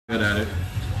Good at it.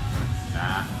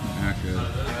 Nah. Not good.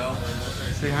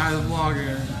 Say hi to the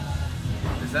vlogger.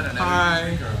 Is that an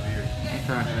hi. Drink or a beer?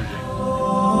 Okay.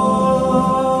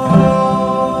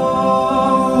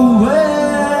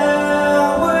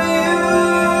 Where were you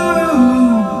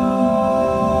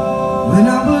when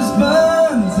I was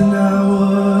burnt and I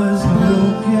was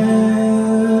broken?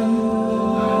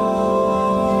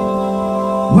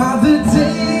 While the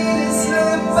days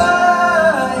slip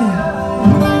by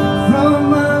from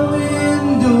my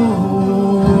window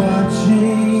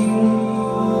watching,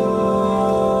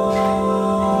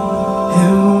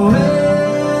 and where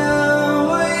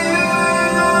were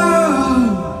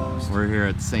you? We're here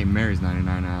at St. Mary's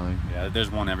 99 Alley. Yeah,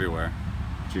 there's one everywhere.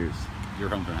 Cheers. Your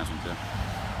hometown has one too.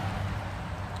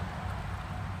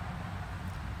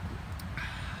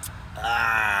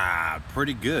 Ah,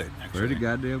 pretty good, actually. Pretty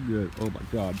goddamn good. Oh my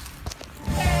god.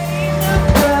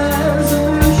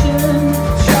 Resolution,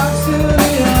 shocks to the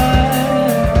eye.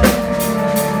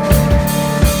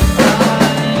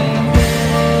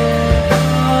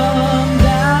 I'm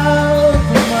down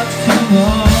for much too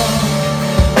long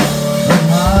of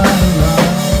my life.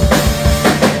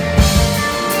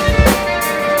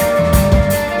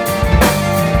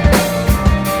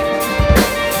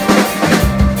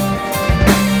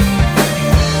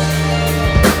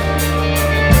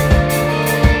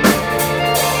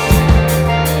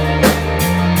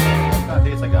 It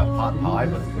tastes like a pot pie,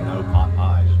 but no pot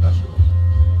pie, it's vegetable.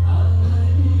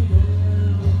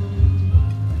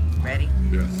 Ready?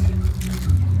 Yes.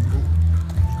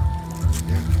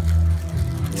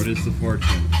 What is the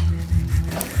fortune?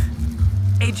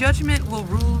 A judgment will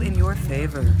rule in your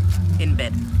favor in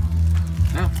bed.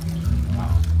 Oh.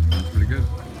 Wow. That's pretty good.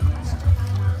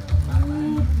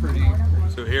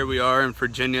 So here we are in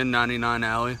Virginia, 99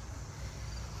 Alley.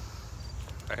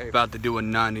 About to do a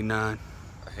 99.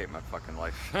 I hate my fucking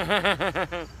life.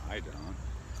 I don't.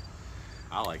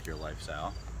 I like your life,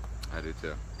 Sal. I do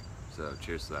too. So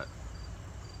cheers to that.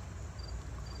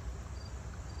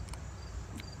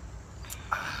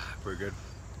 Pretty good.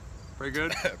 Pretty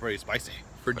good. Pretty spicy.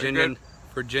 Virginia,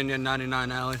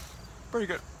 99 Alley. Pretty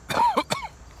good.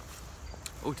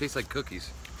 Oh, it tastes like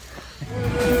cookies.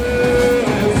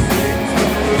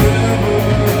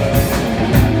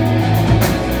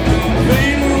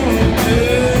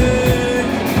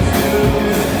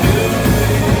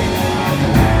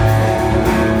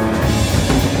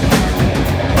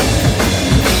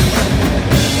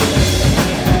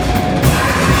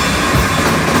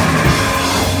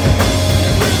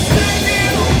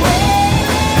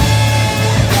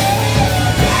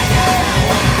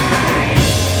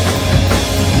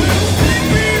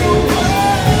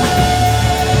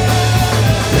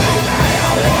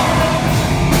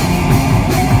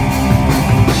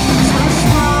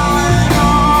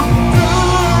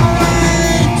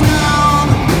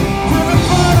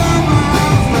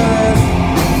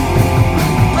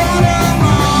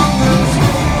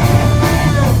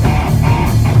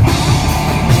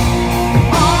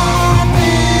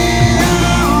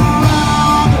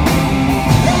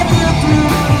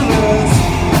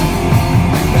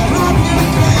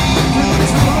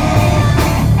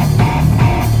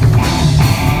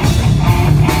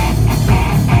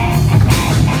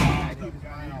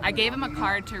 I gave him a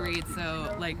card to read,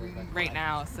 so like right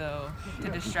now, so to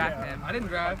distract him. I didn't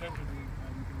drive.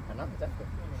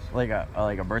 Like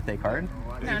a birthday card?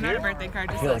 No, not a birthday card.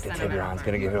 Just a sentiment.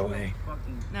 gonna give it away.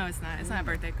 No, it's not. It's not a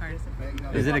birthday card.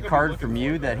 Is it a card from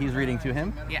you that he's reading to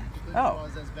him? Yeah. Oh.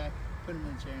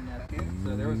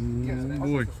 So there was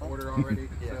Boy. order already.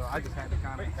 So I just had to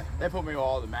kind of. They put me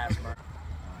all the mask.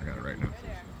 I got it right now.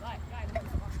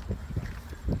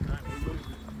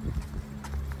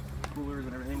 Coolers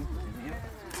and everything.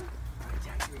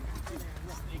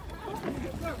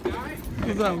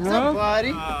 What's up, bro?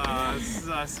 Buddy.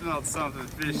 I smelled something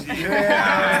fishy.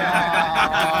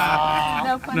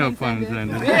 No pun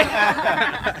intended.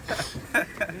 Yeah.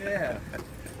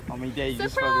 How many days you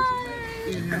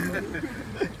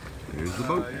Here's the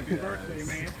boat. Happy birthday,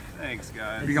 man. Thanks,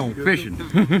 guys. We going fishing.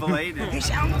 Belated.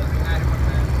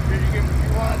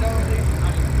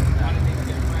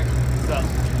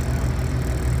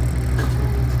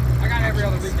 I got every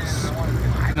other weekend and I wanted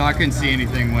to. No, I couldn't see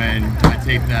anything when I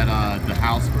taped that the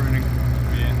house burning.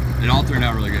 Yeah. It all turned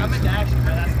out really good. I'm into action,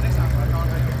 man. That's the next time I'm on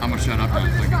right here. I'm gonna shut up now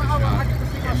so I can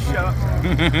get the shot. Shut up.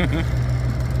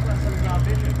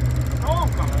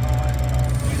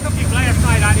 Something last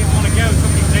night I didn't want to go.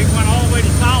 Something they went all the way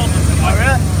to Solomon.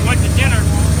 Went to dinner.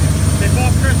 They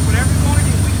bought Chris whatever you want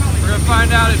to do. We're gonna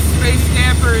find out if Space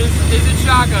Camper is it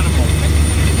shotgunnable.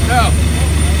 No.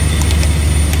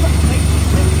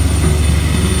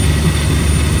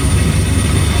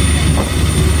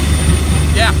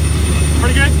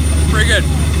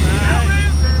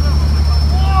 good.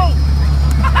 Whoa!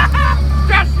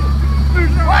 Justin!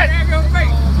 What? There goes me.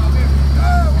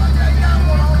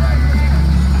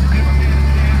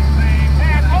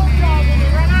 Hey, I told y'all when we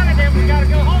run out of here, we gotta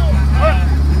go home.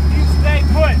 You stay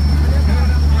put.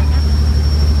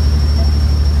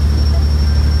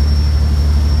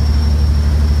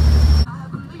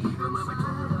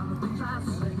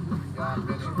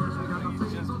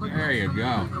 There you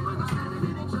go.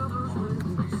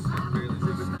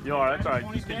 You alright, that's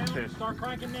alright. Just get the fish. Start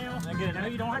cranking now. No,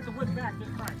 you don't have to whip back,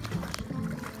 just crank.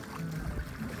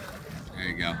 There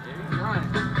you go.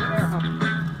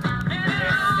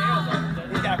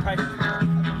 He's got to crank.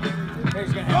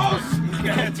 He's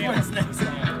gonna have twins next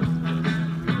time.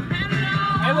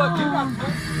 Hey, look, you got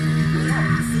twins.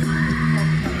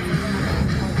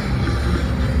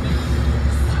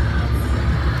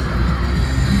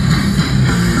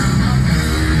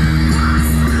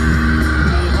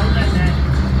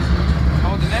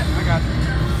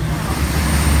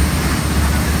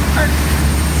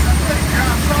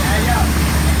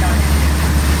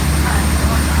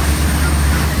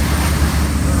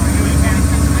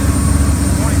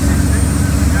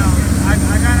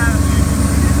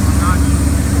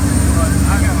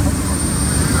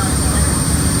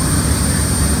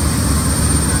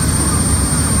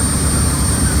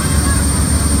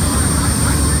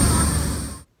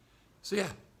 So yeah,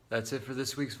 that's it for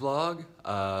this week's vlog.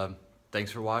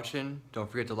 Thanks for watching. Don't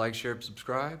forget to like, share,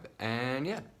 subscribe, and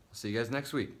yeah, I'll see you guys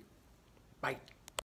next week. Bye.